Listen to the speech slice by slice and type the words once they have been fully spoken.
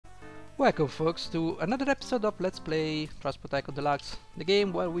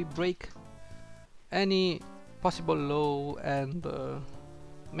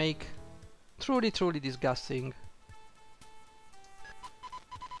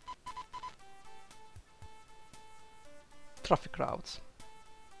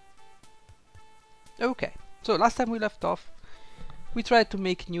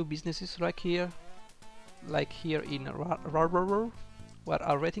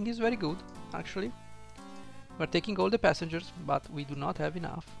we do not have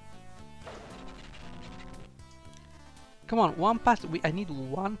enough. Come on, one pass. I need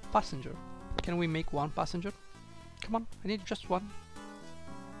one passenger. Can we make one passenger? Come on, I need just one.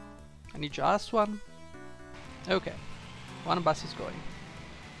 I need just one. Okay, one bus is going.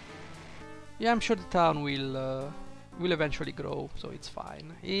 Yeah, I'm sure the town will eventually grow, so it's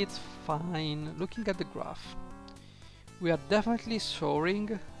fine. It's fine. Looking at the graph, we are definitely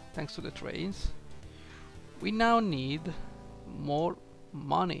soaring thanks to the trains. We now need more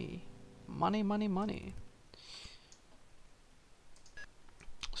money. Money, money, money.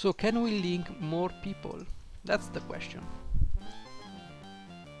 So can we link more people? That's the question.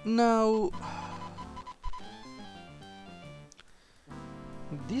 Now,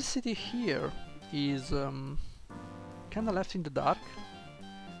 this city here is kinda left in the dark.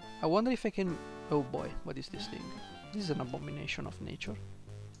 I wonder if I can... Oh boy, what is this thing? This is an abomination of nature.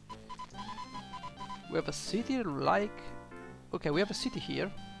 We have a city like... Okay, we have a city here.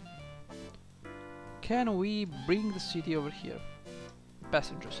 Can we bring the city over here?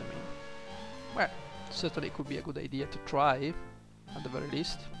 Passengers, I mean. Well, certainly could be a good idea to try, at the very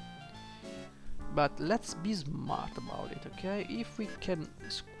least. But let's be smart about it, okay? If we can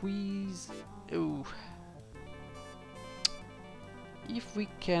squeeze... Oh. If we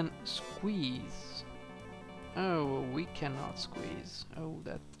can squeeze... Oh, we cannot squeeze. Oh,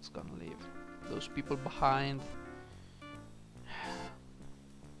 that's gonna leave those people behind.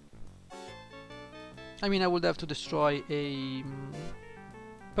 I mean, I would have to destroy a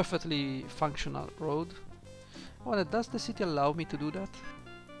perfectly functional road. Oh, does the city allow me to do that?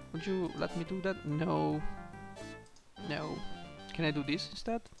 Would you let me do that? No. No. Can I do this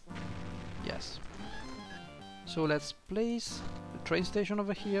instead? Yes. So let's place the train station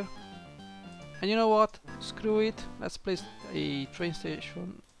over here. And you know what? Screw it. Let's place a train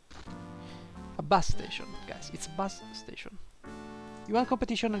station. A bus station, guys. It's a bus station. You want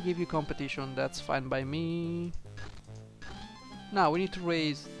competition? I'll give you competition. That's fine by me. Now we need to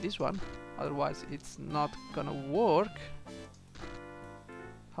raise this one. Otherwise it's not gonna work.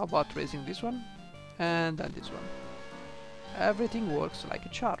 How about raising this one? And then this one. Everything works like a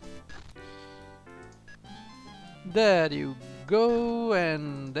charm. There you go,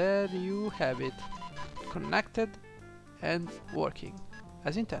 and there you have it. Connected and working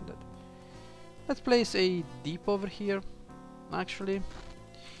as intended. Let's place a deep over here, actually.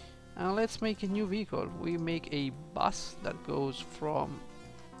 And let's make a new vehicle. We make a bus that goes from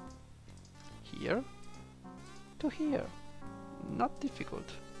here to here. Not difficult,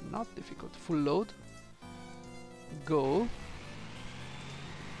 not difficult. Full load. Go.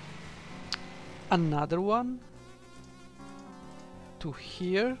 Another one to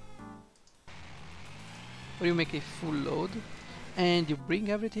here, where you make a full load, and you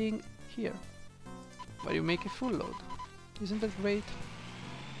bring everything here, where you make a full load. Isn't that great?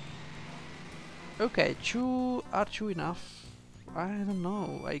 Okay, two are two enough? I don't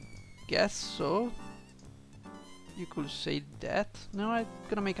know, I guess so. You could say that. No, I'm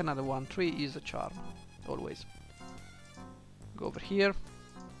gonna make another one. 3 is a charm, always. Go over here,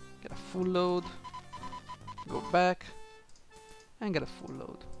 get a full load, go back, and get a full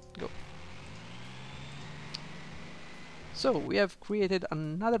load. Go. So we have created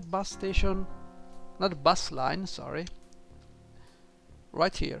another bus station, another bus line, sorry,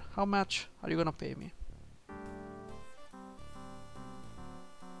 right here. How much are you gonna pay me?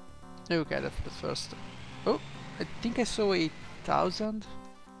 Okay, that's the first. Oh, I think I saw 8,000.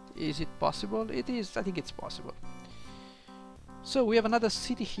 Is it possible? It is. I think it's possible. So we have another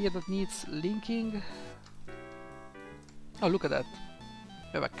city here that needs linking. Oh, look at that.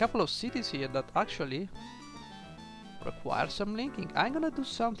 We have a couple of cities here that actually require some linking. I'm gonna do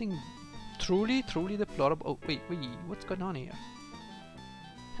something truly deplorable. Oh, wait, what's going on here?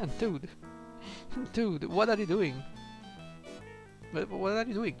 Dude, dude, what are you doing? What are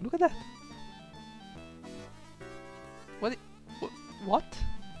you doing? Look at that. What?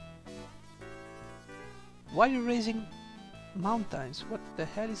 Why are you raising mountains? What the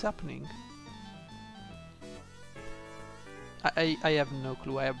hell is happening? I have no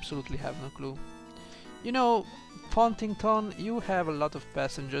clue. I absolutely have no clue. You know, Pontington, you have a lot of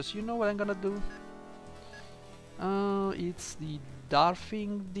passengers. You know what I'm gonna do? It's the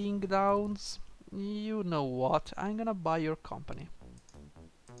Darfing Ding Downs. You know what? I'm gonna buy your company.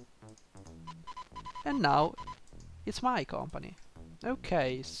 And now it's my company.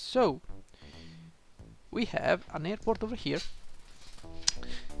 Okay, so we have an airport over here.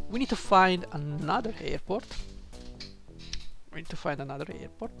 We need to find another airport.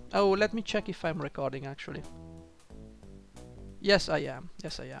 Oh, let me check if I'm recording actually. Yes, I am.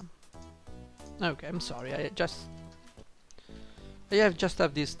 Okay, I'm sorry. I just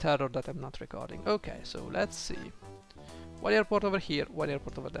have this terror that I'm not recording. Okay, so let's see. One airport over here, one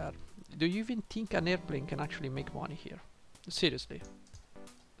airport over there. Do you even think an airplane can actually make money here? Seriously.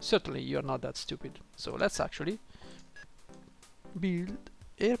 Certainly you're not that stupid. So let's actually build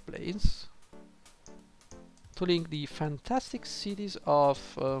airplanes to link the fantastic cities of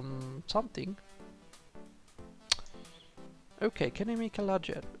something. Okay, can I make a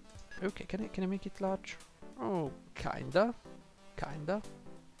larger? Okay, can I make it large? Oh, kinda.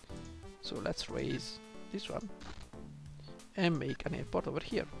 So let's raise this one and make an airport over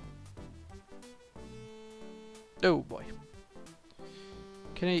here. Oh boy.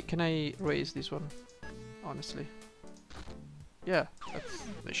 Can I raise this one? Honestly. Yeah,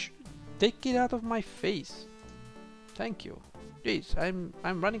 take it out of my face. Thank you. Jeez,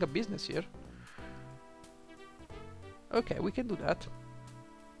 I'm running a business here. Okay, we can do that.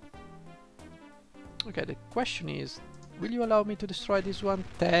 Okay, the question is, will you allow me to destroy this one?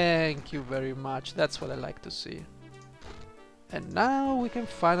 Thank you very much. That's what I like to see. And now we can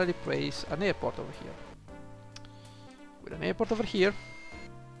finally place an airport over here. With an airport over here,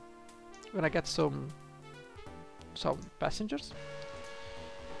 we're gonna get some passengers.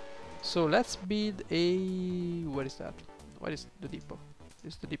 So let's build a... where is that? Where is the depot?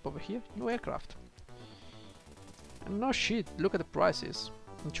 This is the depot over here. No aircraft. And no shit, look at the prices.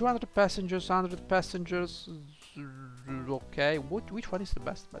 200 passengers, 100 passengers. Okay, which one is the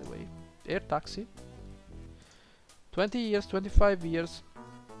best, by the way? Air taxi. 20 years, 25 years.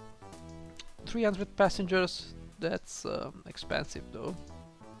 300 passengers. That's expensive though.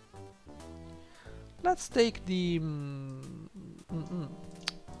 Let's take the...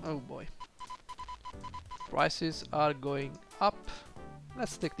 oh boy. Prices are going up.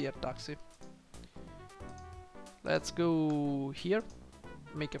 Let's take the air taxi. Let's go here.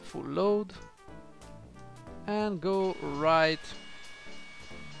 Make a full load. And go right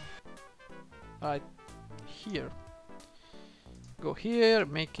here. Go here,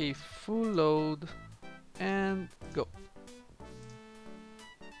 make a full load, and go.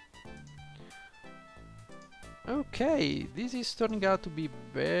 Okay, this is turning out to be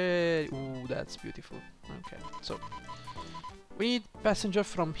very... ooh, that's beautiful. Okay, so we need passenger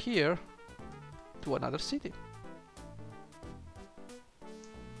from here to another city.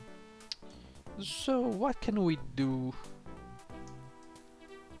 So what can we do?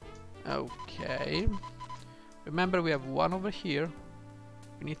 Okay, remember we have one over here.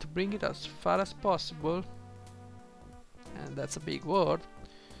 We need to bring it as far as possible, and that's a big word.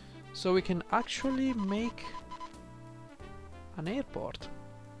 So we can actually make an airport.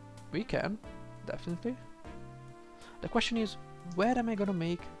 We can, definitely. The question is, where am I gonna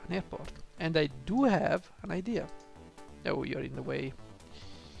make an airport? And I do have an idea. Oh, you're in the way.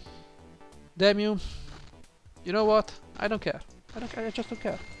 Damn you. You know what? I don't care. I just don't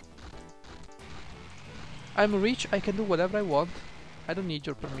care. I'm rich, I can do whatever I want. I don't need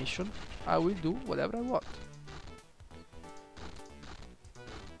your permission. I will do whatever I want.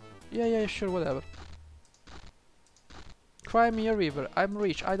 Yeah, sure, whatever. Cry me a river. I'm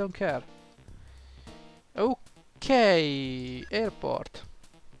rich, I don't care. Okay, airport.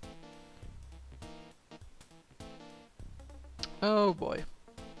 Oh boy.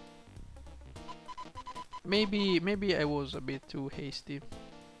 Maybe I was a bit too hasty.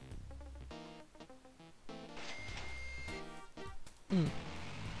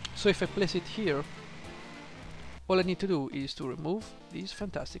 So if I place it here, all I need to do is to remove these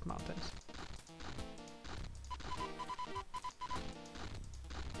fantastic mountains.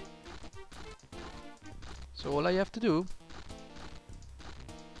 So all I have to do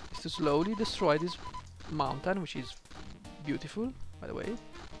is to slowly destroy this mountain, which is beautiful, by the way.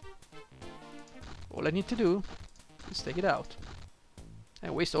 All I need to do is take it out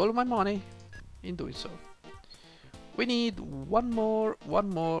and waste all of my money in doing so. We need one more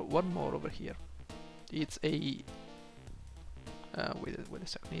over here. It's a... wait a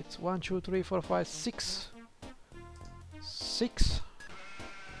second. It's 1, 2, 3, 4, 5, 6. 6.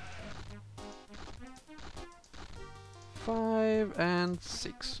 5 and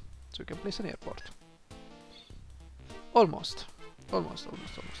 6. So we can place an airport. Almost.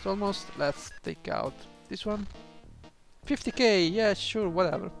 Almost. Let's take out this one. 50k, yeah, sure,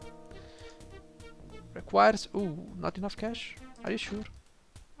 whatever. Requires, ooh, not enough cash? Are you sure?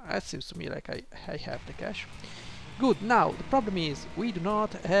 It seems to me like I have the cash. Good, now, the problem is, we do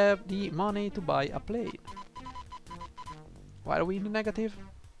not have the money to buy a plane. Why are we in the negative?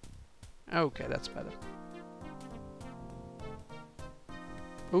 Okay, that's better.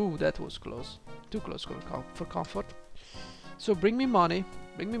 Ooh, that was close. Too close for comfort. So bring me money.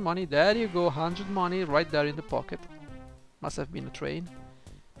 Bring me money. There you go, 100 money right there in the pocket. Must have been a train.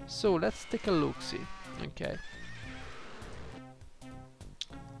 So let's take a look-see. Okay.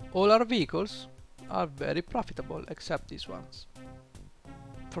 All our vehicles are very profitable except these ones.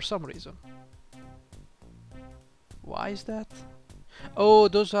 For some reason. Why is that? Oh,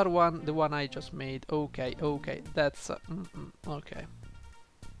 those are the one I just made. Okay, okay. That's okay.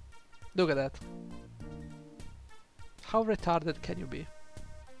 Look at that. How retarded can you be?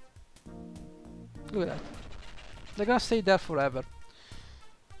 Look at that. They're gonna stay there forever.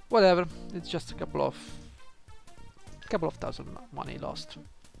 Whatever. It's just a couple of thousand money lost.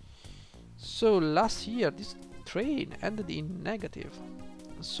 So last year this train ended in negative.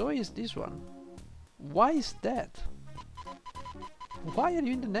 So is this one. Why is that? Why are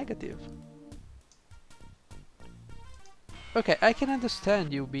you in the negative? Okay, I can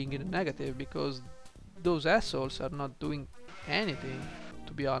understand you being in the negative because those assholes are not doing anything,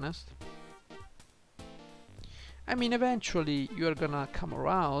 to be honest. I mean, eventually you're gonna come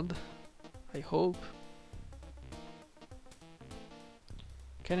around, I hope.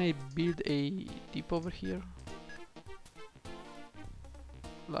 Can I build a depot over here?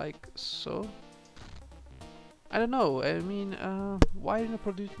 Like so? I don't know, I mean, why are you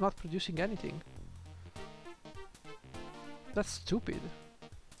not producing anything? That's stupid.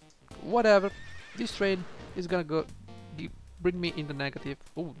 Whatever, this train is gonna bring me in the negative.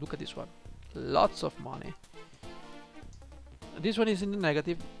 Oh, look at this one. Lots of money. This one is in the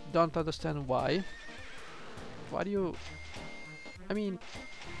negative, don't understand why. Why do you... I mean,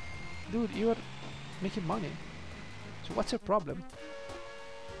 dude, you are making money. So what's your problem?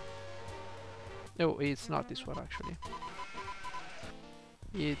 No, it's not this one actually.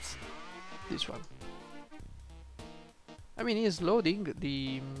 It's this one. I mean, he's loading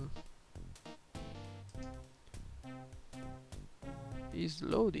the... He's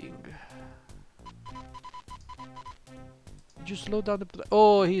loading. Just slow down the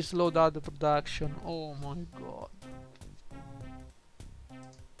oh, he slowed down the production. Oh my god.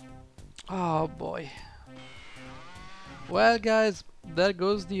 Oh boy. Well guys, there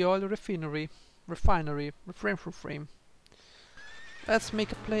goes the oil refinery. Reframe. Let's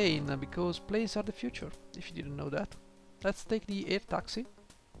make a plane, because planes are the future, if you didn't know that. Let's take the air taxi.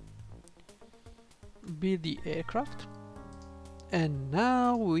 Build the aircraft. And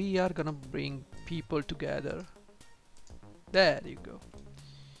now we are gonna bring people together. There you go.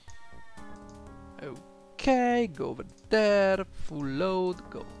 Okay, go over there, full load,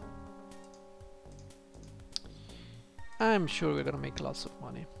 go. I'm sure we're gonna make lots of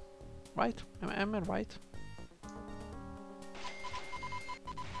money. Right? Am I right?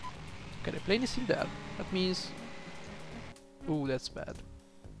 Okay, the plane is still there. That means... Ooh, that's bad.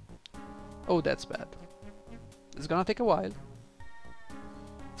 Oh, that's bad. It's gonna take a while.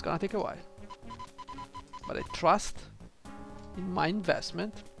 It's gonna take a while. But I trust in my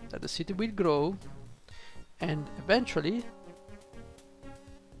investment that the city will grow, and eventually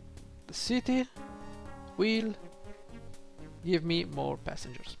the city will give me more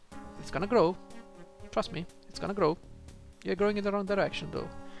passengers. It's gonna grow, trust me, it's gonna grow. You're going in the wrong direction though,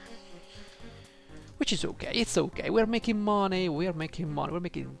 which is okay. It's okay, we're making money, we're making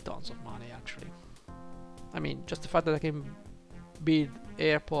tons of money actually. I mean, just the fact that I can build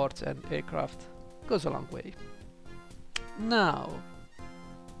airports and aircraft goes a long way. Now,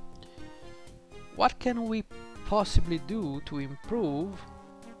 what can we possibly do to improve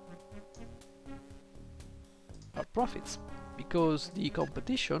our profits? Because the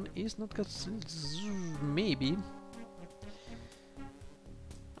competition is not maybe.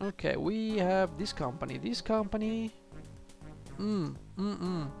 Okay, we have this company. This company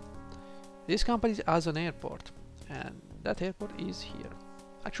has an airport, and that airport is here.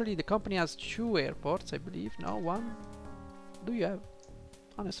 Actually, the company has 2 airports, I believe. No, 1. Do you have?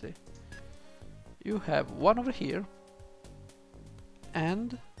 Honestly, you have one over here,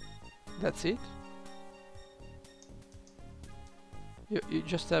 and that's it. You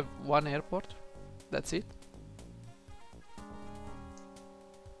just have 1 airport. That's it.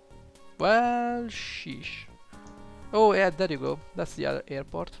 Well, sheesh. Oh yeah, there you go. That's the other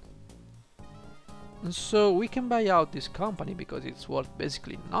airport. And so we can buy out this company because it's worth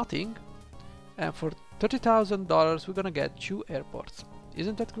basically nothing, and for $30,000 we're gonna get 2 airports.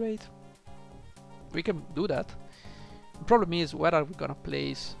 Isn't that great? We can do that. The problem is, where are we gonna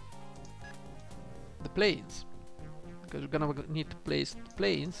place the planes? Because we're gonna need to place the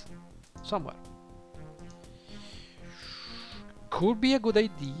planes somewhere. Could be a good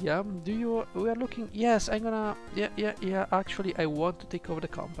idea. We are looking. Yes, I'm gonna. Yeah. Actually, I want to take over the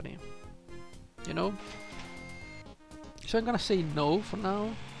company. You know. So I'm gonna say no for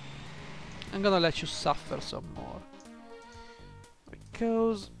now. I'm gonna let you suffer some more.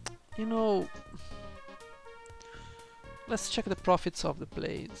 Because, you know. Let's check the profits of the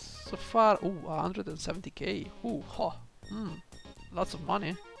planes. So far, ooh, 170k. Ooh, lots of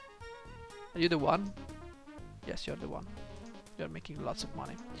money. Are you the one? Yes, you're the one. You're making lots of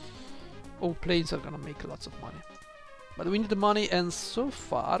money. Oh, planes are gonna make lots of money. But we need the money, and so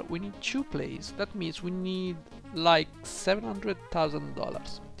far we need 2 planes. That means we need like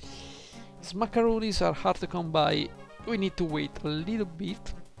 $700,000. These macaronis are hard to come by. We need to wait a little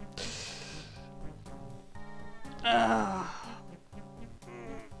bit.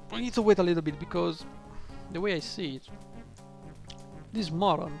 We need to wait a little bit because the way I see it, this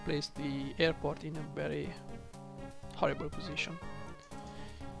moron placed the airport in a very horrible position.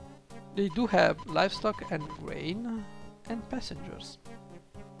 They do have livestock and grain and passengers.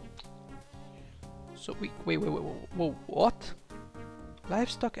 So wait, whoa, what?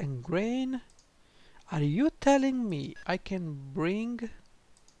 Livestock and grain? Are you telling me I can bring...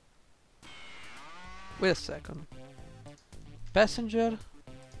 Wait a second. Passengers,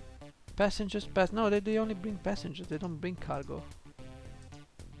 no, they only bring passengers, they don't bring cargo.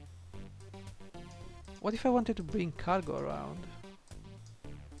 What if I wanted to bring cargo around?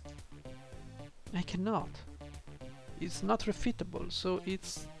 I cannot. It's not refitable, so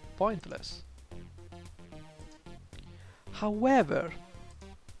it's pointless. However,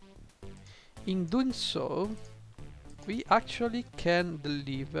 in doing so, we actually can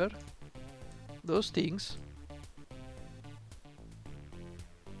deliver those things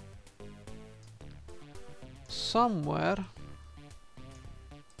somewhere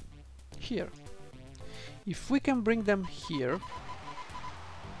here. If we can bring them here,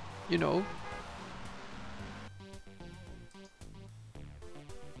 you know,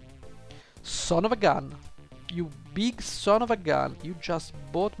 son of a gun, you big son of a gun, you just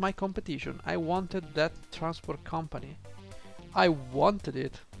bought my competition. I wanted that transport company. I wanted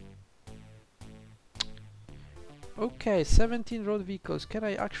it. Okay, 17 road vehicles. Can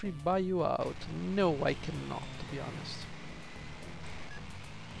I actually buy you out? No, I cannot, to be honest.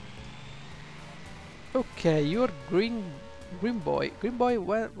 Okay, you're green boy. Green boy,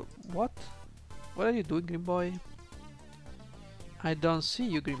 what? What are you doing, green boy? I don't see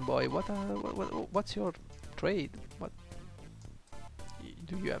you, green boy. What's your trade? What?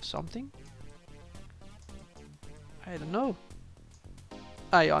 Do you have something? I don't know.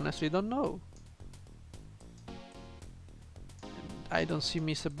 I honestly don't know. I don't see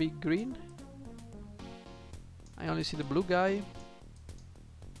Mr. Big Green. I only see the blue guy.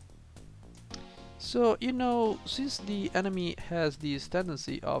 So, you know, since the enemy has this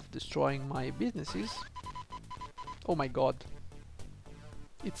tendency of destroying my businesses... Oh my god.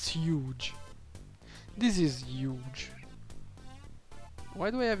 It's huge. This is huge.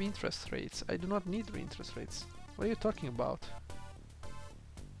 Why do I have interest rates? I do not need interest rates. What are you talking about?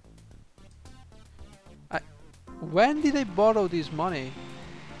 When did I borrow this money?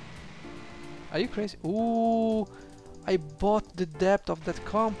 Are you crazy? Ooh, I bought the debt of that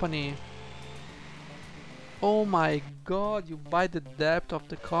company. Oh my god, you buy the debt of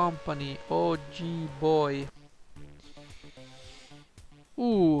the company. Oh gee boy.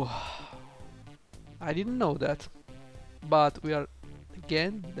 Ooh, I didn't know that. But we are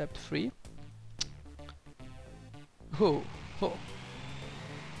again debt free. Oh.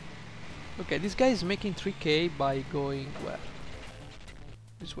 Okay, this guy is making 3k by going where?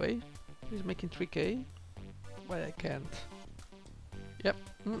 This way? He's making 3k? Why I can't? Yep.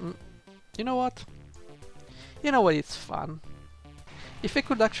 You know what? You know what? It's fun. If I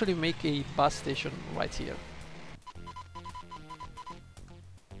could actually make a bus station right here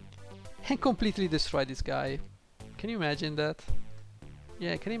and completely destroy this guy. Can you imagine that?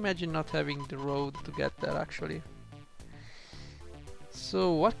 Yeah, can you imagine not having the road to get there actually?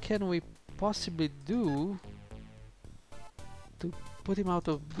 So what can we possibly do to put him out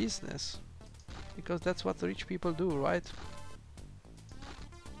of business? Because that's what rich people do, right?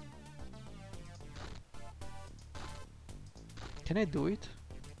 Can I do it?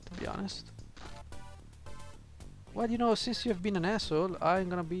 To be honest. Well, you know, since you have been an asshole, I'm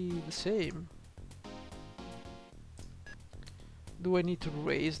gonna be the same. Do I need to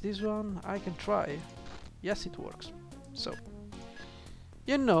raise this one? I can try. Yes, it works. So,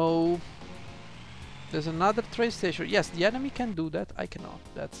 you know, there's another train station. Yes, the enemy can do that. I cannot.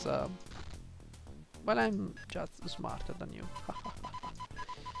 That's well, I'm just smarter than you.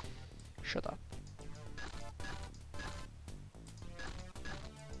 Shut up.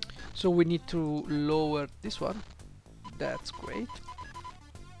 So we need to lower this one. That's great.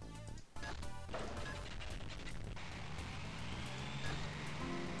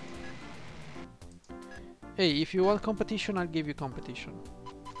 Hey, if you want competition, I'll give you competition.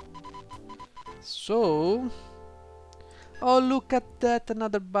 So... Oh, look at that,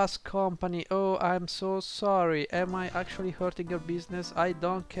 another bus company. Oh, I'm so sorry. Am I actually hurting your business? I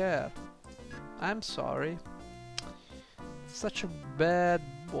don't care. I'm sorry. Such a bad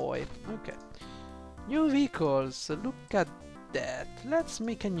boy. Okay. New vehicles. Look at that. Let's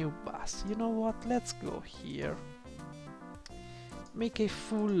make a new bus. You know what? Let's go here. Make a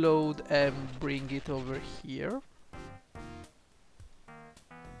full load and bring it over here.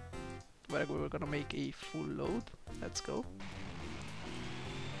 Where we're gonna make a full load. Let's go.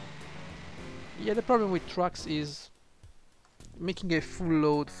 Yeah, the problem with trucks is making a full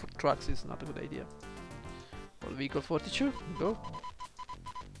load for trucks is not a good idea. Well, vehicle 42, go.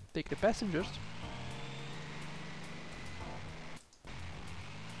 Take the passengers.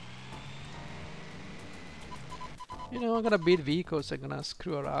 You know, I'm gonna build vehicles, I'm gonna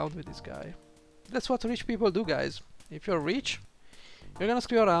screw around with this guy. That's what rich people do, guys. If you're rich, you're gonna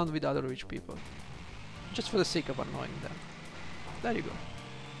screw around with other rich people. Just for the sake of annoying them. There you go.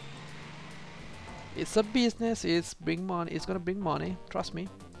 It's a business, it's gonna bring money, trust me.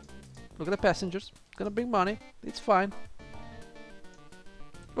 Look at the passengers, it's gonna bring money, it's fine.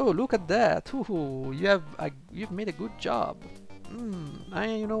 Oh, look at that! Ooh, you've made a good job.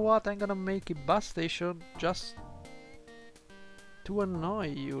 You know what? I'm gonna make a bus station just to annoy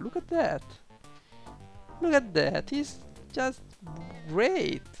you. Look at that! Look at that! It's just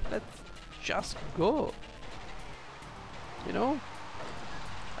great. Let's just go. You know,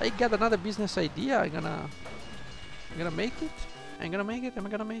 I got another business idea. I'm gonna make it. I'm gonna make it. Am I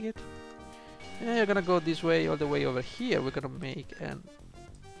gonna make it? Yeah, you're gonna go this way all the way over here. We're gonna make and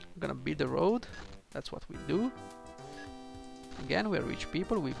we're gonna build a road. That's what we do. Again, we're rich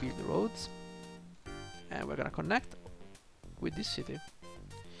people. We build roads, and we're gonna connect with this city.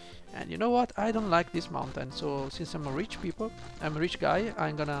 And you know what? I don't like this mountain. So since I'm a rich guy.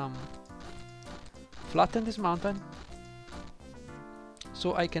 I'm gonna flatten this mountain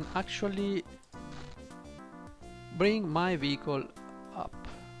so I can actually bring my vehicle up.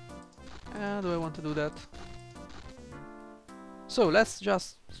 And do I want to do that? So let's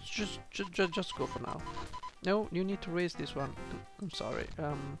just go for now. No, you need to raise this one. I'm sorry.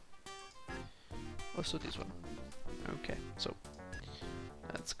 Also this one. Okay, so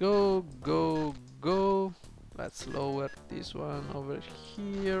let's go. Let's lower this one over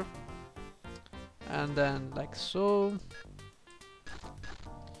here. And then like so.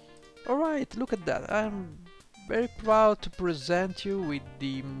 Alright, look at that. I'm very proud to present you with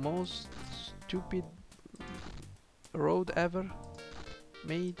the most stupid road ever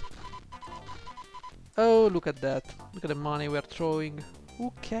made. Oh, look at that. Look at the money we're throwing.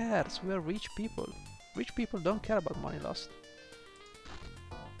 Who cares? We're rich people. Rich people don't care about money lost.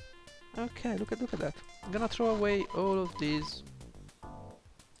 Okay, look at that. I'm gonna throw away all of these.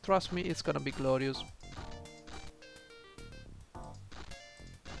 Trust me, it's gonna be glorious.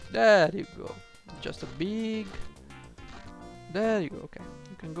 There you go. Just a big... There you go, okay.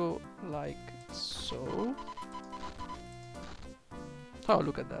 You can go like so. Oh,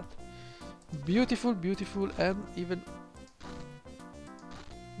 look at that. Beautiful, beautiful, and even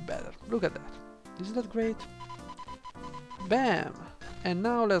better. Look at that. Isn't that great? Bam! And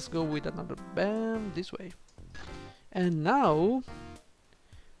now let's go with another bam this way. And now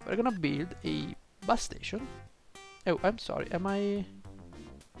we're gonna build a bus station. Oh, I'm sorry. Am I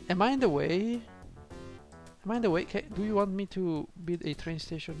in the way? Am I in the way? Do you want me to build a train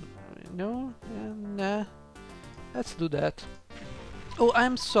station? No? Nah. Let's do that. Oh,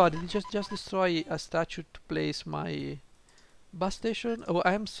 I'm sorry. Did you just destroy a statue to place my bus station? Oh,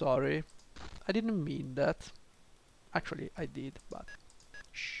 I'm sorry. I didn't mean that. Actually, I did, but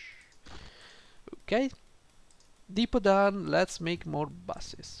shh. Okay. Depot done. Let's make more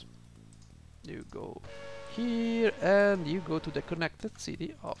buses. You go here and you go to the connected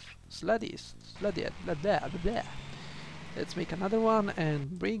city of Sladis. Let's make another one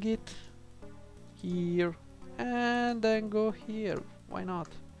and bring it here and then go here. Why not?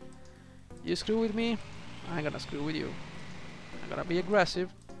 You screw with me, I'm gonna screw with you. I'm gonna be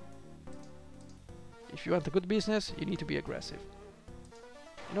aggressive. If you want a good business, you need to be aggressive.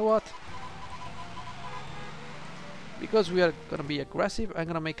 You know what? Because we are gonna be aggressive, I'm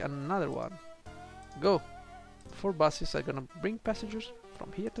gonna make another one. Go! 4 buses are gonna bring passengers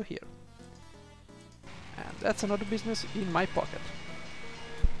from here to here. And that's another business in my pocket.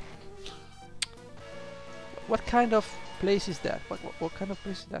 What kind of place is that? What kind of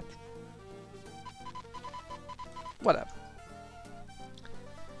place is that? Whatever.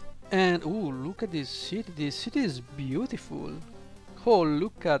 And ooh, look at this city. This city is beautiful. Oh,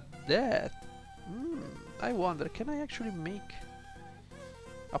 look at that. I wonder, can I actually make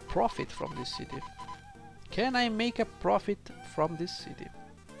a profit from this city? Can I make a profit from this city?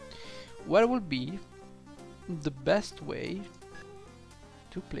 Where will be the best way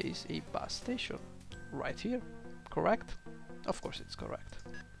to place a bus station? Right here, correct? Of course it's correct.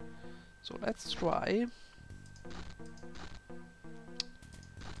 So let's try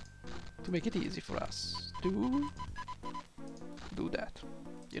to make it easy for us to do that,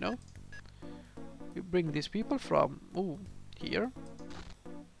 you know? We bring these people from here.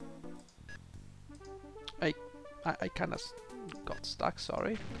 I kinda got stuck,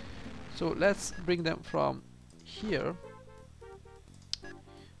 sorry. So let's bring them from here,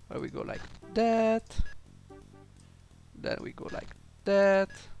 where we go like that, then we go like that,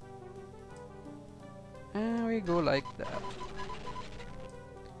 and we go like that.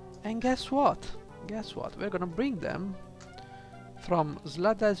 And guess what? Guess what? We're gonna bring them from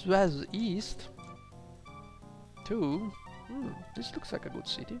Zlatazwaz East to... this looks like a good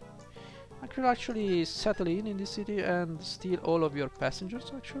city. I could actually settle in this city and steal all of your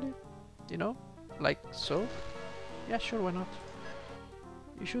passengers, actually. You know? Like so. Yeah, sure, why not?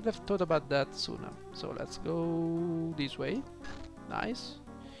 You should have thought about that sooner. So let's go this way. Nice.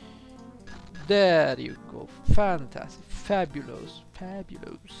 There you go. Fantastic. Fabulous.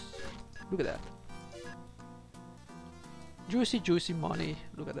 Fabulous. Look at that. Juicy, juicy money.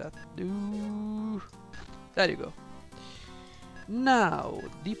 Look at that. Ooh. There you go. Now,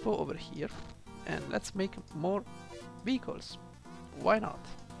 depot over here. And let's make more vehicles. Why not?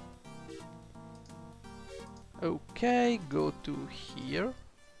 Okay, go to here.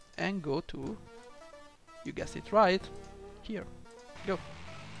 And go to... you guessed it right. Here. Go.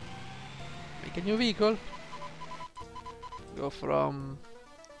 Make a new vehicle. Go from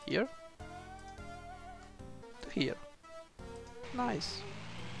here to here. Nice.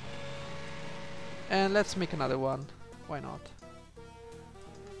 And let's make another one. Why not?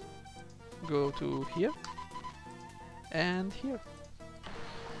 Go to here and here.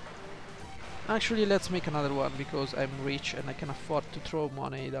 Actually, let's make another one because I'm rich and I can afford to throw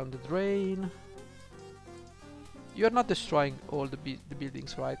money down the drain. You're not destroying all the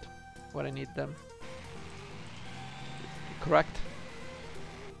buildings, right? Where I need them. Correct?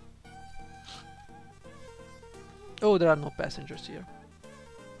 Oh, there are no passengers here.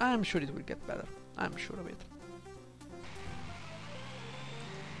 I'm sure it will get better. I'm sure of it.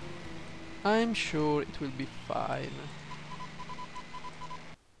 I'm sure it will be fine.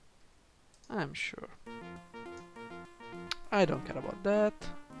 I'm sure. I don't care about that.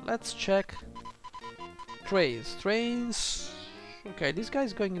 Let's check trains. Trains. Okay, this guy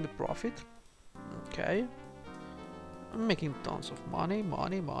is going in the profit. Okay. I'm making tons of money,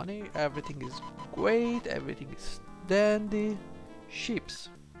 money. Everything is great. Everything is dandy. Ships.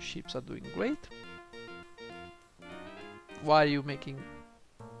 Ships are doing great. Why are you making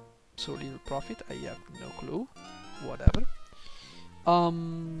so little profit? I have no clue. Whatever.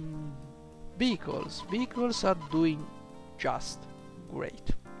 Vehicles. Vehicles are doing just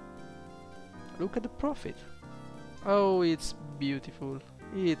great. Look at the profit. Oh, it's beautiful.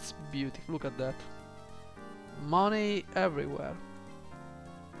 It's beautiful. Look at that. Money everywhere.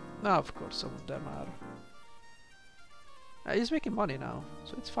 Now, of course, some of them are... he's making money now,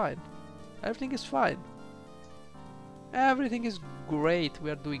 so it's fine. Everything is fine. Everything is great. We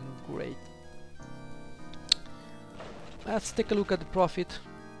are doing great. Let's take a look at the profit.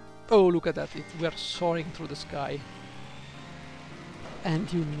 Oh, look at that. We are soaring through the sky.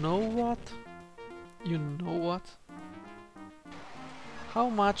 And you know what? You know what? How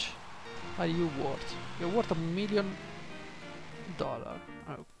much are you worth? You're worth $1 million.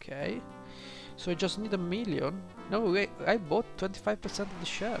 Okay. So I just need $1 million. No, wait, I bought 25% of the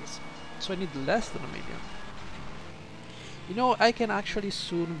shares. So I need less than $1 million. You know, I can actually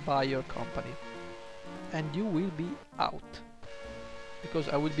soon buy your company. And you will be out. Because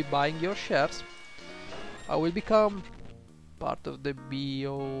I will be buying your shares. I will become part of the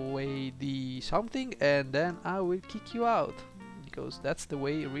BOAD something, and then I will kick you out. Because that's the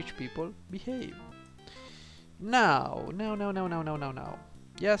way rich people behave. Now.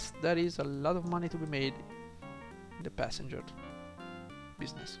 Yes, there is a lot of money to be made in the passenger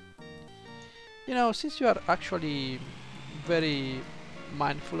business. You know, since you are actually very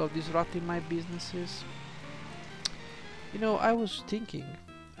mindful of disrupting my businesses, you know, I was thinking,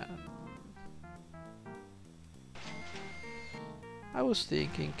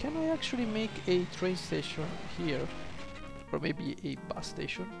 can I actually make a train station here, or maybe a bus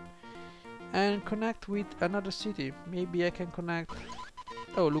station, and connect with another city? Maybe I can connect.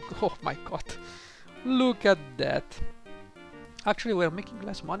 Oh look! Oh my God! Look at that! Actually, we're making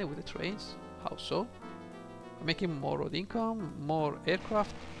less money with the trains. How so? We're making more road income, more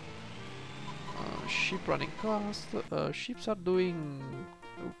aircraft, ship running costs. Ships are doing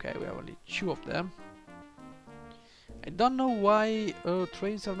okay. We have only 2 of them. I don't know why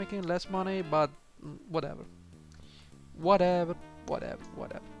trains are making less money, but whatever. Whatever.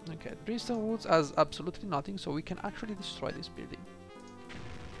 Okay, Bristol Woods has absolutely nothing, so we can actually destroy this building.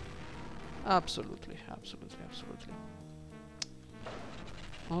 Absolutely.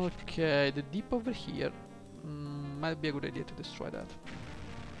 Okay, the deep over here might be a good idea to destroy that.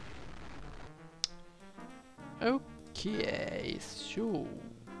 Okay, so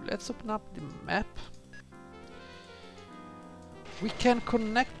let's open up the map. We can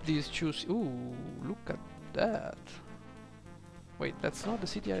connect these two. Ooh, look at that. Wait, that's not the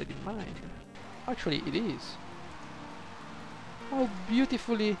city I had in mind. Actually, it is. How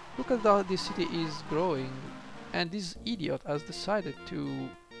beautifully. Look at how this city is growing. And this idiot has decided to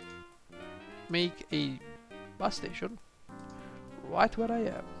make a bus station right where I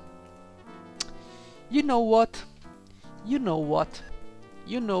am. You know what?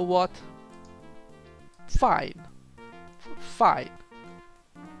 Fine.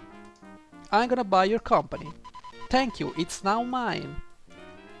 I'm gonna buy your company. Thank you, it's now mine.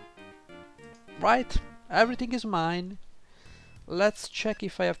 Right? Everything is mine. Let's check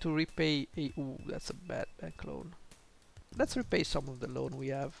if I have to repay a... Ooh, that's a bad bank loan. Let's repay some of the loan we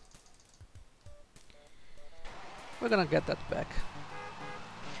have. We're gonna get that back.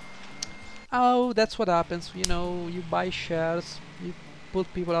 Oh, that's what happens, you know, you buy shares, you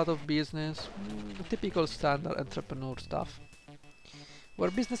put people out of business, the typical standard entrepreneur stuff.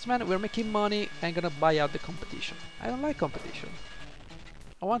 We're businessmen, we're making money, I'm gonna buy out the competition. I don't like competition.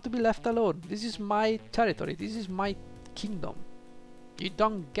 I want to be left alone. This is my territory, this is my kingdom. You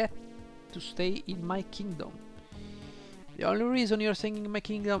don't get to stay in my kingdom. The only reason you're staying in my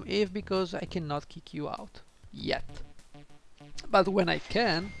kingdom is because I cannot kick you out. Yet. But when I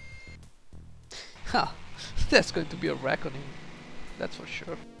can... Ha! That's going to be a reckoning. That's for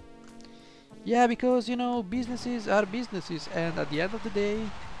sure. Yeah, because, you know, businesses are businesses, and at the end of the day,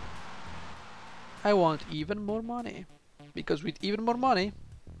 I want even more money. Because with even more money,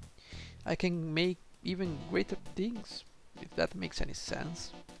 I can make even greater things, if that makes any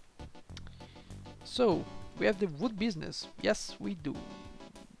sense. So, we have the wood business. Yes, we do.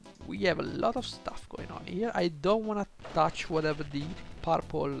 We have a lot of stuff going on here. I don't want to touch whatever the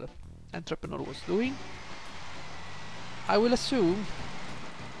purple entrepreneur was doing. I will assume...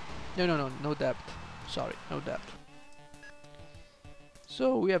 No debt. Sorry, no debt.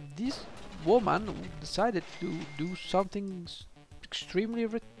 So we have this woman who decided to do something extremely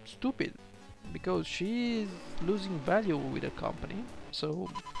stupid, because she is losing value with her company. So,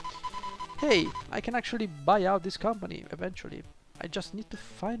 hey, I can actually buy out this company eventually. I just need to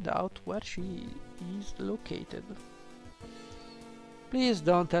find out where she is located. Please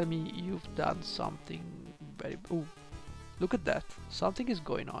don't tell me you've done something very... Ooh, look at that. Something is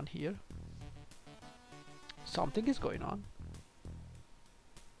going on here. Something is going on.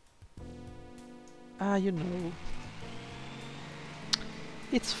 Ah, you know.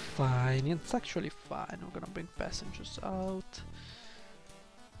 It's fine. It's actually fine. We're gonna bring passengers out.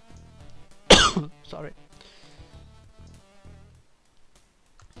 Sorry.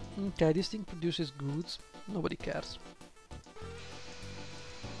 Okay, this thing produces goods. Nobody cares.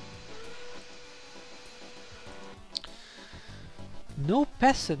 No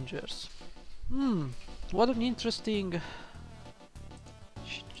passengers. What an interesting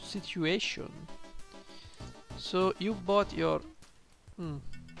situation. So you bought your...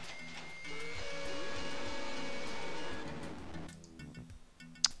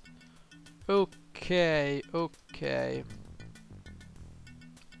 Okay.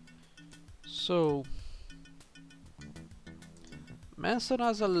 So Manson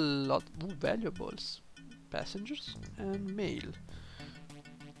has a lot of valuables, passengers and mail.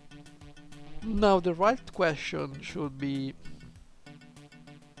 Now the right question should be,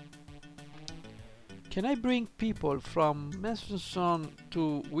 can I bring people from Manson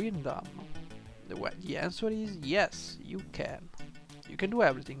to Wyndham? The answer is yes, you can. You can do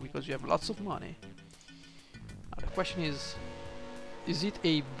everything because you have lots of money. Now the question is, Is it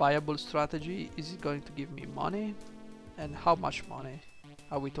a viable strategy? Is it going to give me money? And how much money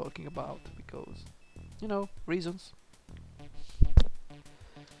are we talking about? Because, you know, reasons.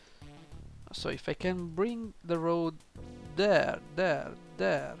 So if I can bring the road there,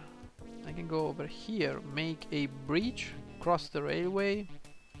 there, I can go over here, make a bridge, cross the railway,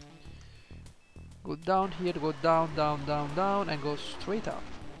 go down here, go down, down, down, down, and go straight up.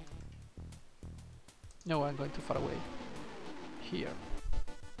 No, I'm going too far away. Here.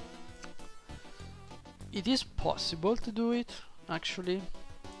 It is possible to do it, actually.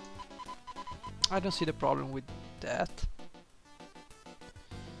 I don't see the problem with that.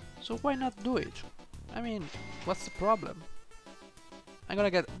 So why not do it? I mean, what's the problem? I'm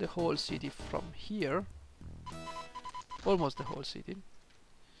gonna get the whole city from here. Almost the whole city.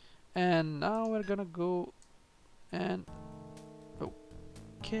 And now we're gonna go and...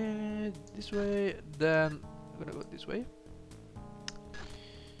 Okay, this way, then I'm gonna go this way.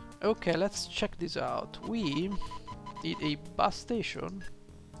 Okay, let's check this out. We need a bus station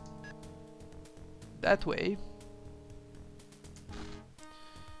that way.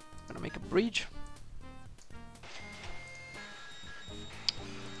 Gonna make a bridge.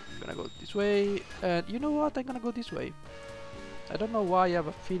 Gonna go this way, and you know what? I'm gonna go this way. I don't know why I have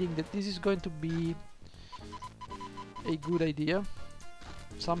a feeling that this is going to be a good idea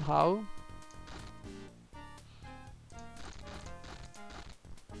somehow.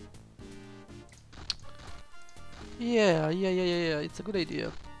 Yeah, it's a good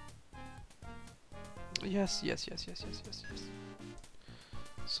idea. Yes.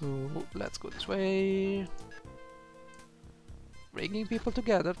 So let's go this way. Bringing people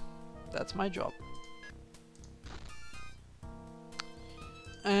together, that's my job.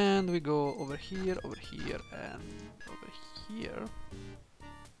 And we go over here, and over here.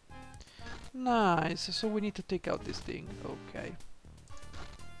 Nice, so we need to take out this thing, okay.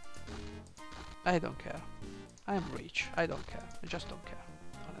 I don't care. I'm rich, I don't care. I just don't care,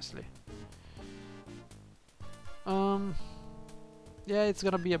 honestly. Yeah, it's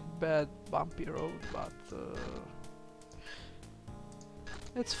gonna be a bad bumpy road, but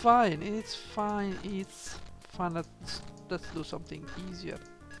it's fine, it's fine. Let's do something easier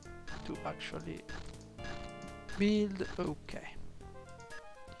to actually build. Okay,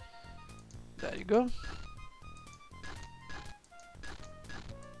 there you go.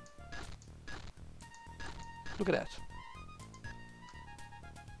 Look at that.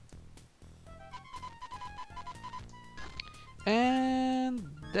 And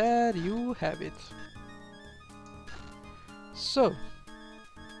there you have it. So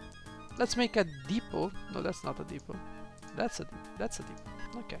let's make a depot. No, that's not a depot. That's a depot.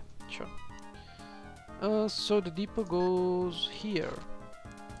 Okay, sure. So the depot goes here.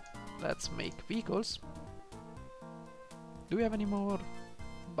 Let's make vehicles. Do we have any more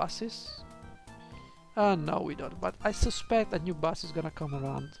buses? No, we don't. But I suspect a new bus is gonna come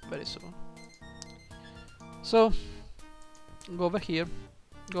around very soon. So go over here,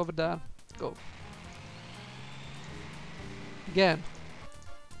 go over there, go. Again,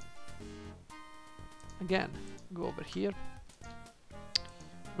 go over here.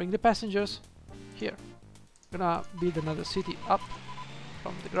 Bring the passengers here. Gonna build another city up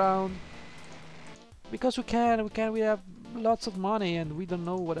from the ground. Because we have lots of money and we don't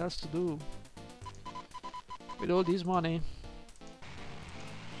know what else to do with all this money.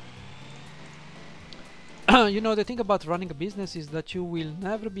 You know, the thing about running a business is that you will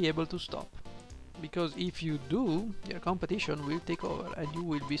never be able to stop. Because if you do, your competition will take over and you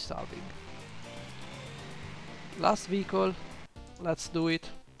will be starving. Last vehicle, let's do it.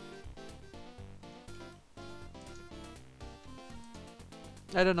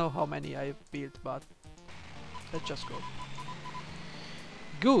 I don't know how many I've built, but let's just go.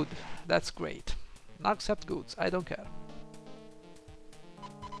 Good, that's great. Now accept goods, I don't care.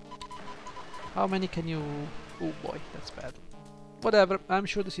 How many can you... Oh boy, that's bad. Whatever, I'm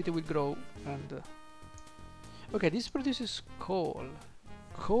sure the city will grow and... Okay, this produces coal.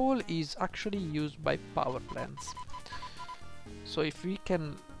 Coal is actually used by power plants. So if we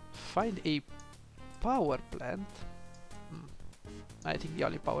can find a power plant... I think the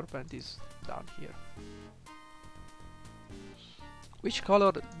only power plant is down here. Which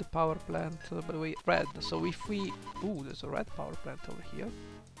color the power plant? By the way, red. So if we... Ooh, there's a red power plant over here.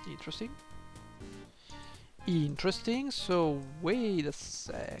 Interesting. Interesting, so wait a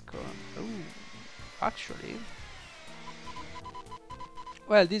second. Ooh, actually...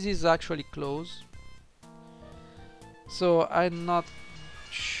 Well, this is actually close. So I'm not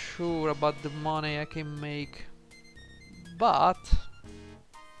sure about the money I can make. But...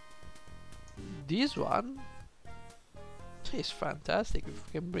 This one... It's fantastic if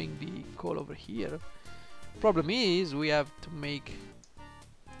we can bring the coal over here. Problem is, we have to make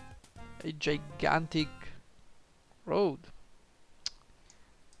a gigantic road.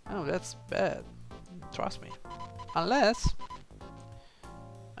 Oh, that's bad. Trust me. Unless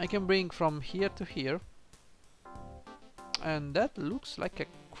I can bring from here to here. And that looks like a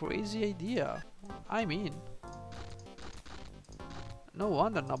crazy idea. I mean, no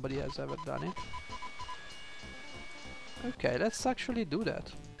wonder nobody has ever done it. Okay, let's actually do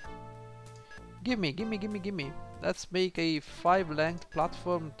that. Gimme. Let's make a 5-length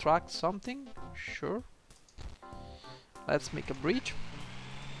platform track something. Sure. Let's make a bridge.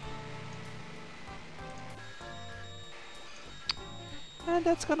 And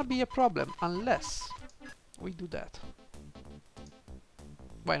that's gonna be a problem unless we do that.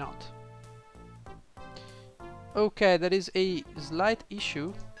 Why not? Okay, there is a slight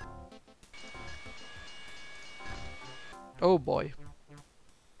issue. Oh boy.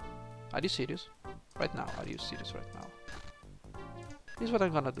 Are you serious? Right now, are you serious right now? Here's what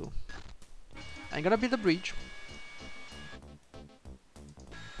I'm gonna do. I'm gonna build a bridge.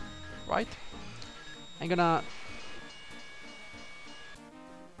 Right? I'm gonna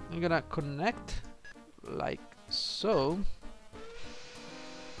connect like so.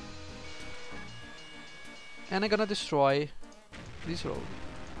 And I'm gonna destroy this road.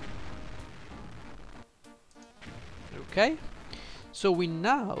 Okay? So we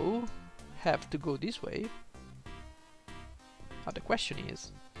now have to go this way. Now the question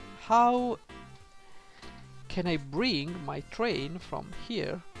is, how can I bring my train from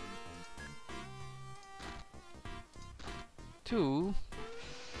here to...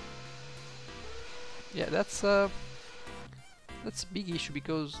 Yeah, that's a big issue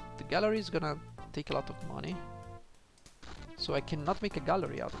because the gallery is gonna take a lot of money. So I cannot make a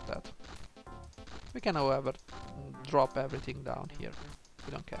gallery out of that. We can, however, drop everything down here.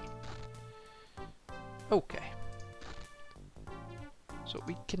 We don't care. Okay. So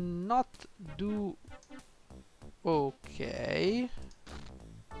we cannot do... Okay.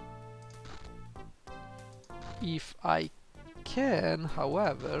 If I can,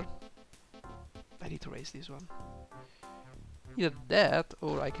 however... I need to raise this one. Either that,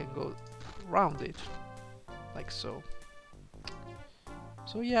 or I can go around it. Like so.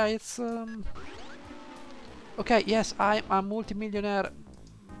 So yeah, it's... Okay, yes, I'm a multimillionaire,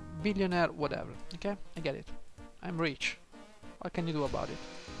 billionaire, whatever. Okay, I get it. I'm rich. What can you do about it?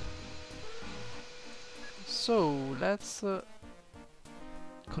 So, let's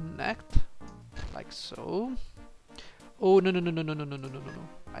connect like so. Oh, no.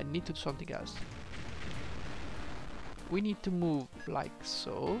 I need to do something else. We need to move like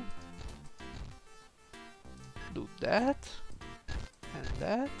so. Do that. And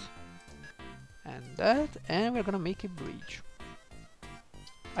that. And that. And we're gonna make a bridge.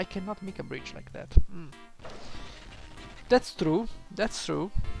 I cannot make a bridge like that. That's true. That's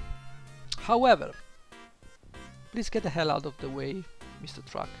true. However, please get the hell out of the way, Mr.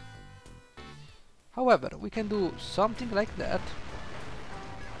 Truck. However, we can do something like that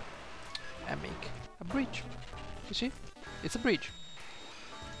and make a bridge. You see? It's a bridge.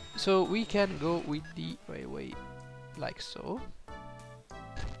 So we can go with the railway like so.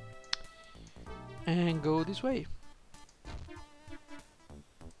 And go this way.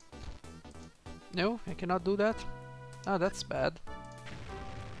 No, I cannot do that. Oh, that's bad.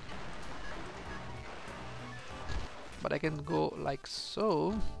 But I can go like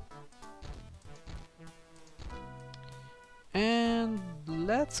so. And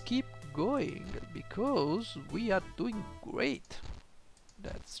let's keep going because we are doing great.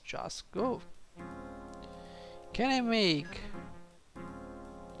 Let's just go. Can I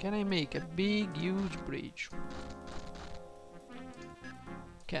make a big huge bridge?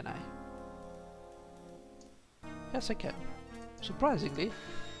 Can I? Yes, I can. Surprisingly,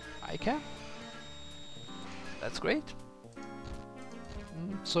 I can. That's great.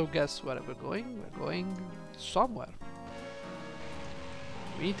 So guess where we're going? We're going somewhere.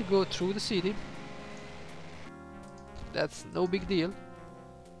 We need to go through the city. That's no big deal.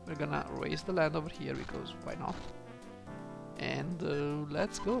 We're gonna raise the land over here because why not? And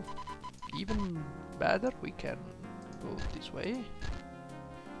let's go. Even better, we can go this way.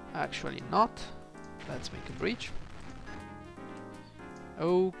 Actually not. Let's make a bridge.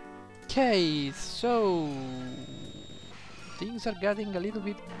 Okay, so things are getting a little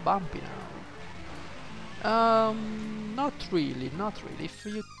bit bumpy now. Not really. If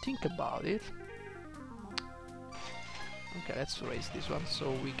you think about it. Okay, let's raise this one.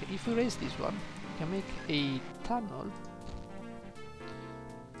 So we can, if we raise this one, we can make a tunnel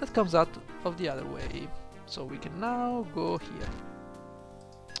that comes out of the other way. So we can now go here.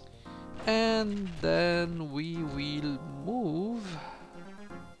 And then we will move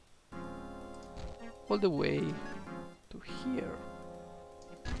all the way to here.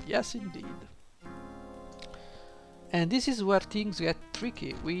 Yes, indeed. And this is where things get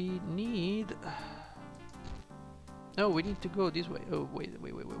tricky. We need... No, we need to go this way. Oh, wait.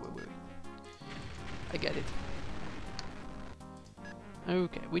 I get it.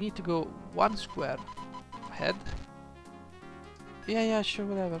 Okay, we need to go 1 square ahead. Yeah, sure,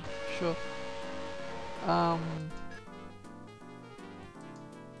 whatever. Sure.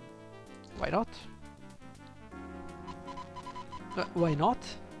 Why not? Why not?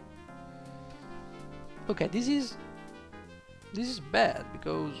 Okay, this is bad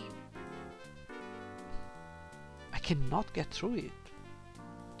because I cannot get through it.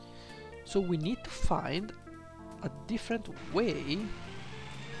 So we need to find a different way.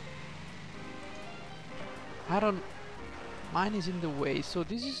 Mine is in the way, so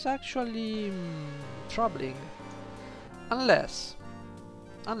this is actually troubling. Unless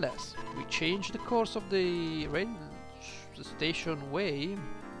we change the course of the rail station way.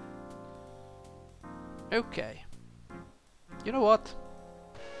 Okay. You know what?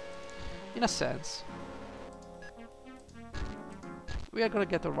 In a sense, we are gonna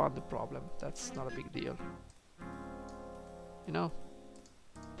get around the problem. That's not a big deal. You know?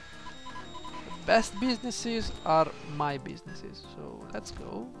 The best businesses are my businesses. So let's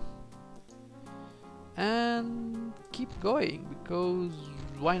go. And keep going, because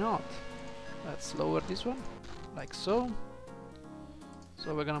why not? Let's lower this one, like so.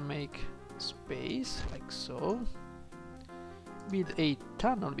 So we're gonna make space, like so. Build a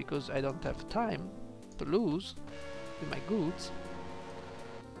tunnel, because I don't have time to lose with my goods.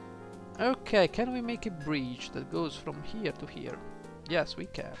 Okay, can we make a bridge that goes from here to here? Yes, we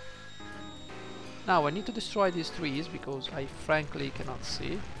can. Now I need to destroy these trees, because I frankly cannot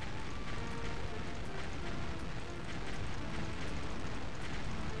see.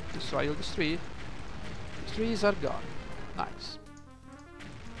 Destroy all the trees. The trees are gone. Nice.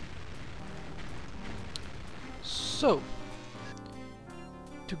 So,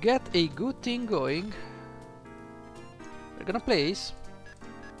 to get a good thing going, we're gonna place...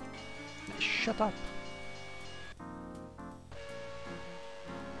 Shut up.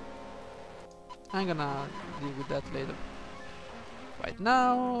 I'm gonna deal with that later. Right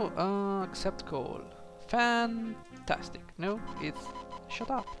now, accept call. Fantastic. No, it's...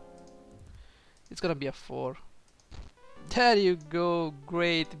 Shut up. It's gonna be a 4. There you go.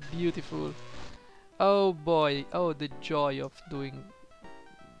 Great. Beautiful. Oh boy. Oh, the joy of doing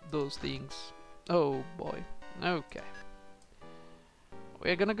those things. Oh boy. Okay.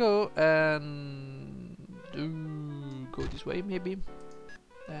 We're gonna go and go this way maybe.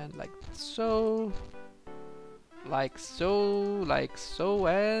 And like so. Like so. Like so.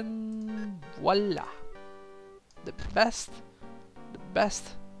 And voila. The best. The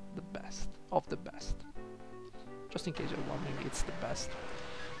best. The best of the best. Just in case you're wondering, it's the best.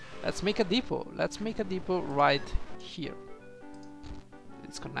 Let's make a depot. Let's make a depot right here.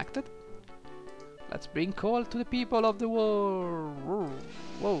 It's connected. Let's bring coal to the people of the world.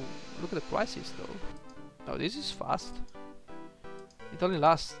 Whoa, look at the prices though. Oh, this is fast. It only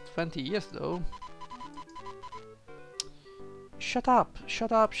lasts 20 years though. Shut up,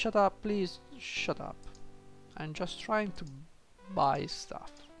 shut up, shut up, please shut up. I'm just trying to buy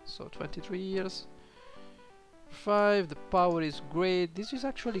stuff. So 23 years. 5, the power is great. This is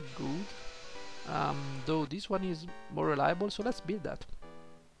actually good. Though this one is more reliable, so let's build that.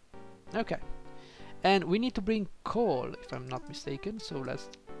 Okay. And we need to bring coal, if I'm not mistaken, so let's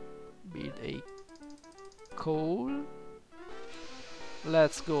build a coal.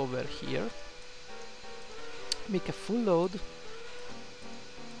 Let's go over here. Make a full load.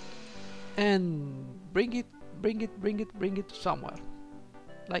 And bring it somewhere.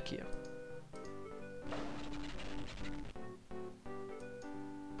 Like here.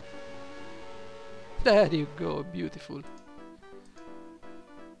 There you go, beautiful.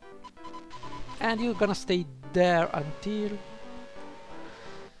 And you're gonna stay there until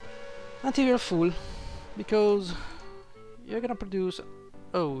you're full, because you're gonna produce...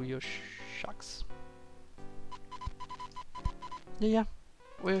 Oh, you shucks. Yeah,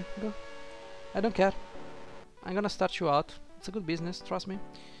 where go? I don't care. I'm gonna start you out. It's a good business, trust me.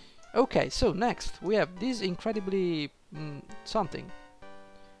 Okay, so next we have this incredibly something.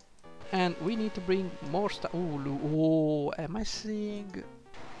 And we need to bring more stuff. Oh, am I seeing...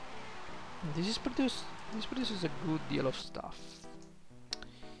 This produces a good deal of stuff.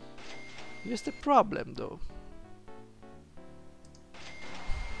 Here's the problem though.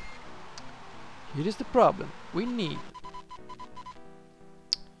 Here is the problem. We need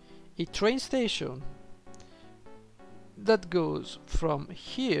a train station that goes from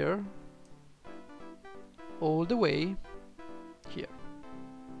here all the way here.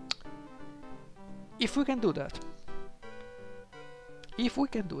 If we can do that,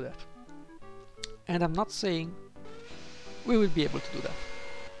 and I'm not saying we will be able to do that,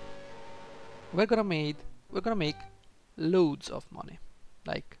 we're gonna make loads of money,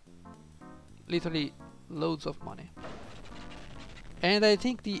 like literally loads of money. And I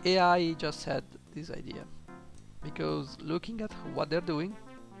think the AI just had this idea, because looking at what they're doing,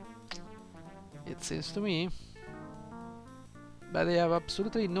 it seems to me that they have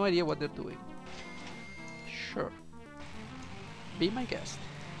absolutely no idea what they're doing. Sure, be my guest.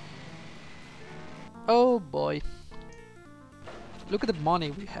 Oh boy, look at the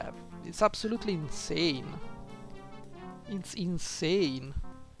money we have. It's absolutely insane. It's insane.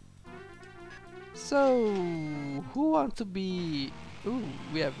 So, who wants to be... Ooh,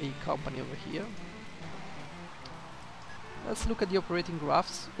 we have a company over here. Let's look at the operating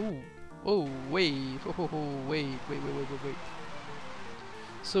graphs. Ooh, oh wait, wait.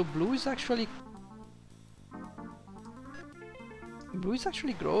 So blue is actually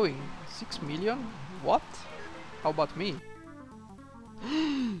growing. 6 million? What? How about me?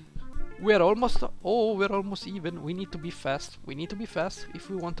 We're almost even. We need to be fast. If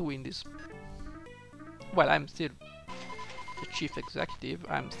we want to win this. Well, I'm still the chief executive.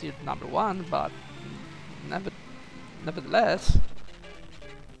 I'm still #1, but nevertheless,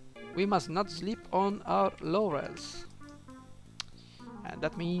 we must not sleep on our laurels. And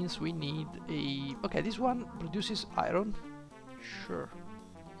that means we need a... Okay, this one produces iron. Sure.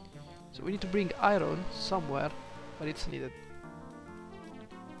 So we need to bring iron somewhere where it's needed.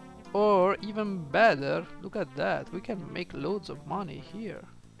 Or even better, look at that, we can make loads of money here.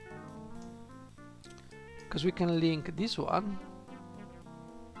 Because we can link this one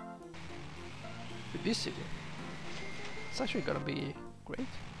with this city. It's actually gonna be great.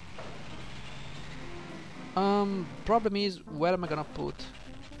 Problem is, where am I gonna put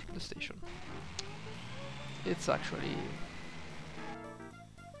the station? It's actually...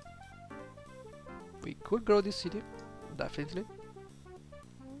 We could grow this city, definitely.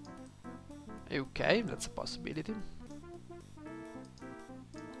 Okay, that's a possibility.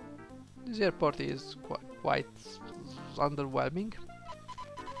 This airport is quite underwhelming.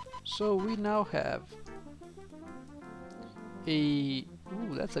 So we now have a...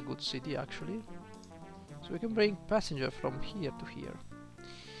 Ooh, that's a good city actually. So we can bring passenger from here to here.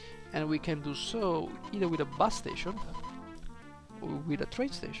 And we can do so either with a bus station or with a train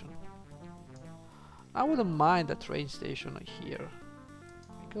station. I wouldn't mind a train station here.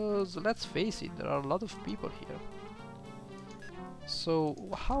 Because let's face it, there are a lot of people here. So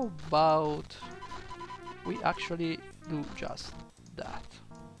how about we actually do just that?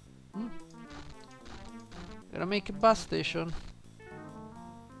 Gonna make a bus station.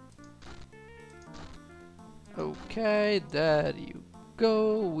 Okay, there you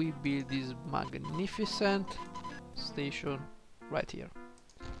go. We build this magnificent station right here.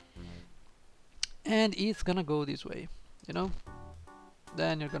 And it's gonna go this way, you know?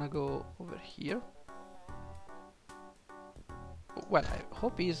 Then you're gonna go over here. Well, I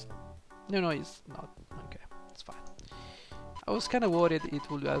hope he's... No, he's not. Okay, it's fine. I was kind of worried it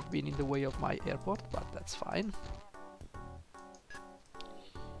would have been in the way of my airport, but that's fine.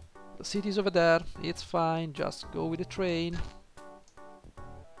 The city's over there, it's fine, just go with the train.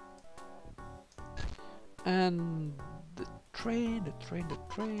 And the train,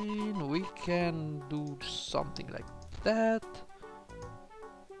 we can do something like that.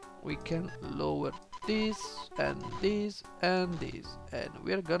 We can lower this and this and this, and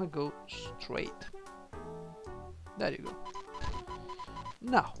we're gonna go straight. There you go.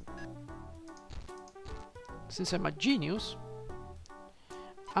 Now, since I'm a genius,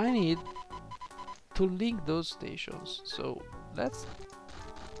 I need to link those stations. So let's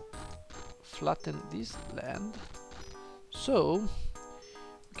flatten this land so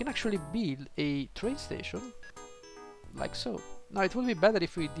we can actually build a train station like so. Now it would be better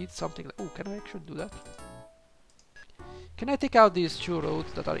if we did something like... Oh, can I actually do that? Can I take out these two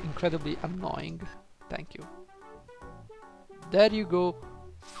roads that are incredibly annoying? Thank you. There you go.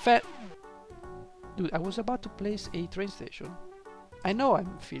 Dude, I was about to place a train station. I know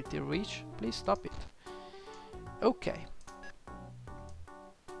I'm filthy rich. Please stop it. Okay.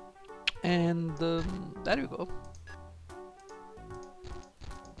 And there you go.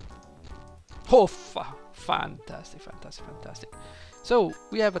 Oh, fantastic. So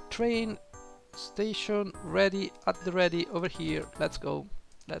we have a train station ready, at the ready over here. Let's go.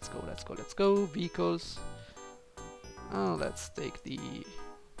 Let's go, let's go, let's go. Vehicles. Let's take the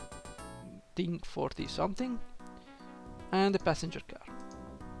thing 40 something and the passenger car.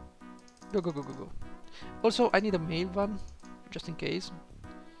 Go, go, go, go, go. Also, I need a mail van just in case.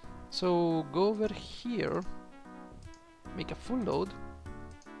 So go over here, make a full load,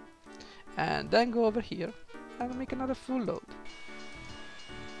 and then go over here and make another full load.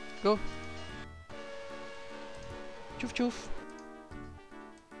 Go. Choof choof.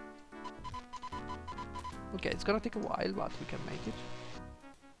 Okay, it's gonna take a while, but we can make it.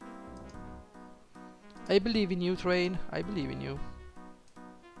 I believe in you, train. I believe in you.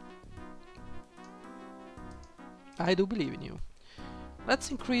 I do believe in you.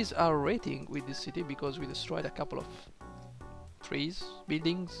 Let's increase our rating with this city because we destroyed a couple of trees,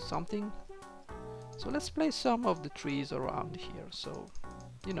 buildings, something. So let's place some of the trees around here. So,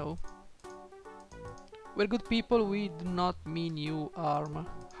 you know, we're good people. We do not mean you harm.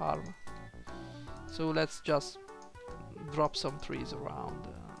 So let's just drop some trees around.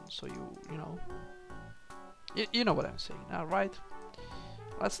 So you know. You know what I'm saying, right?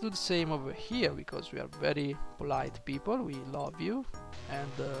 Let's do the same over here because we are very polite people. We love you and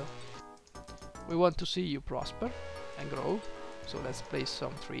we want to see you prosper and grow. So let's place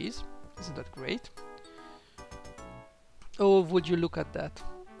some trees. Isn't that great? Oh, would you look at that?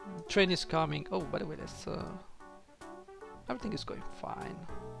 Train is coming. Oh, by the way, let's everything is going fine.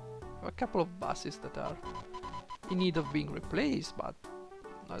 A couple of buses that are in need of being replaced, but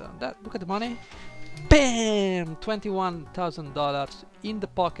other than that, look at the money. Bam! $21,000 in the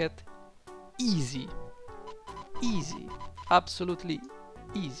pocket. Easy. Easy. Absolutely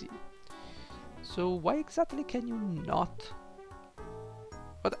easy. So why exactly can you not?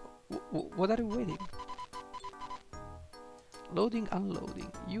 What are you waiting? Loading,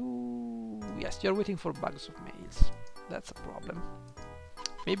 unloading. Yes, you're waiting for bags of mails. That's a problem.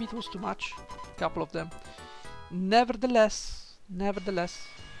 Maybe it was too much. A couple of them. Nevertheless,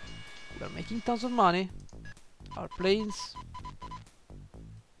 we're making tons of money. Our planes.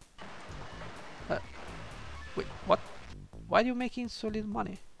 Wait, what? Why are you making so little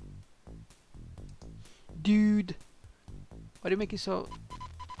money? Dude! Why are you making so...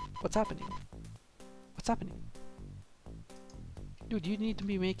 What's happening? What's happening? Dude, you need to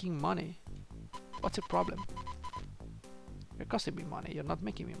be making money. What's the problem? You're costing me money, you're not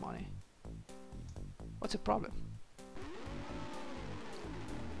making me money. What's the problem?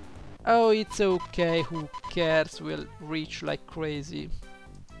 Oh, it's okay, who cares? We'll reach like crazy.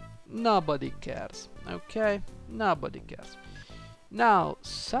 Nobody cares, okay? Nobody cares. Now,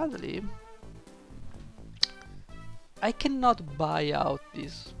 sadly, I cannot buy out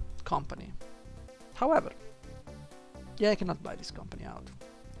this company. However, yeah, I cannot buy this company out.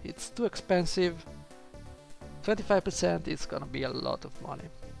 It's too expensive. 25% is gonna be a lot of money.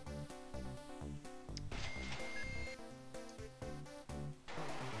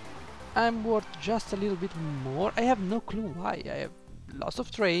 I'm worth just a little bit more. I have no clue why. I have lots of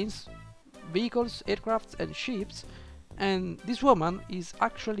trains, vehicles, aircrafts and ships, and this woman is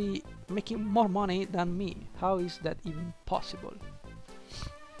actually making more money than me. How is that even possible?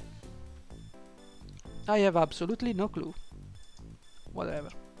 I have absolutely no clue. Whatever.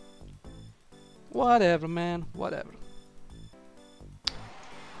 Whatever, man, whatever.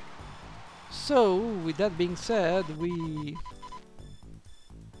 So, with that being said, we're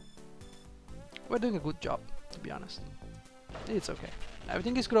doing a good job, to be honest. It's okay.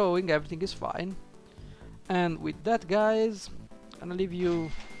 Everything is growing, everything is fine. And with that, guys, I'm gonna leave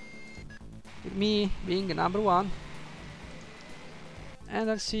you with me being the number one. And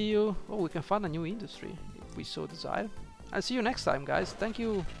I'll see you... Oh, we can find a new industry if we so desire. I'll see you next time, guys. Thank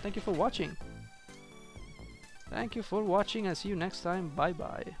you for watching. Thank you for watching and see you next time. Bye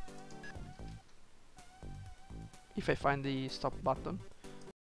bye. If I find the stop button.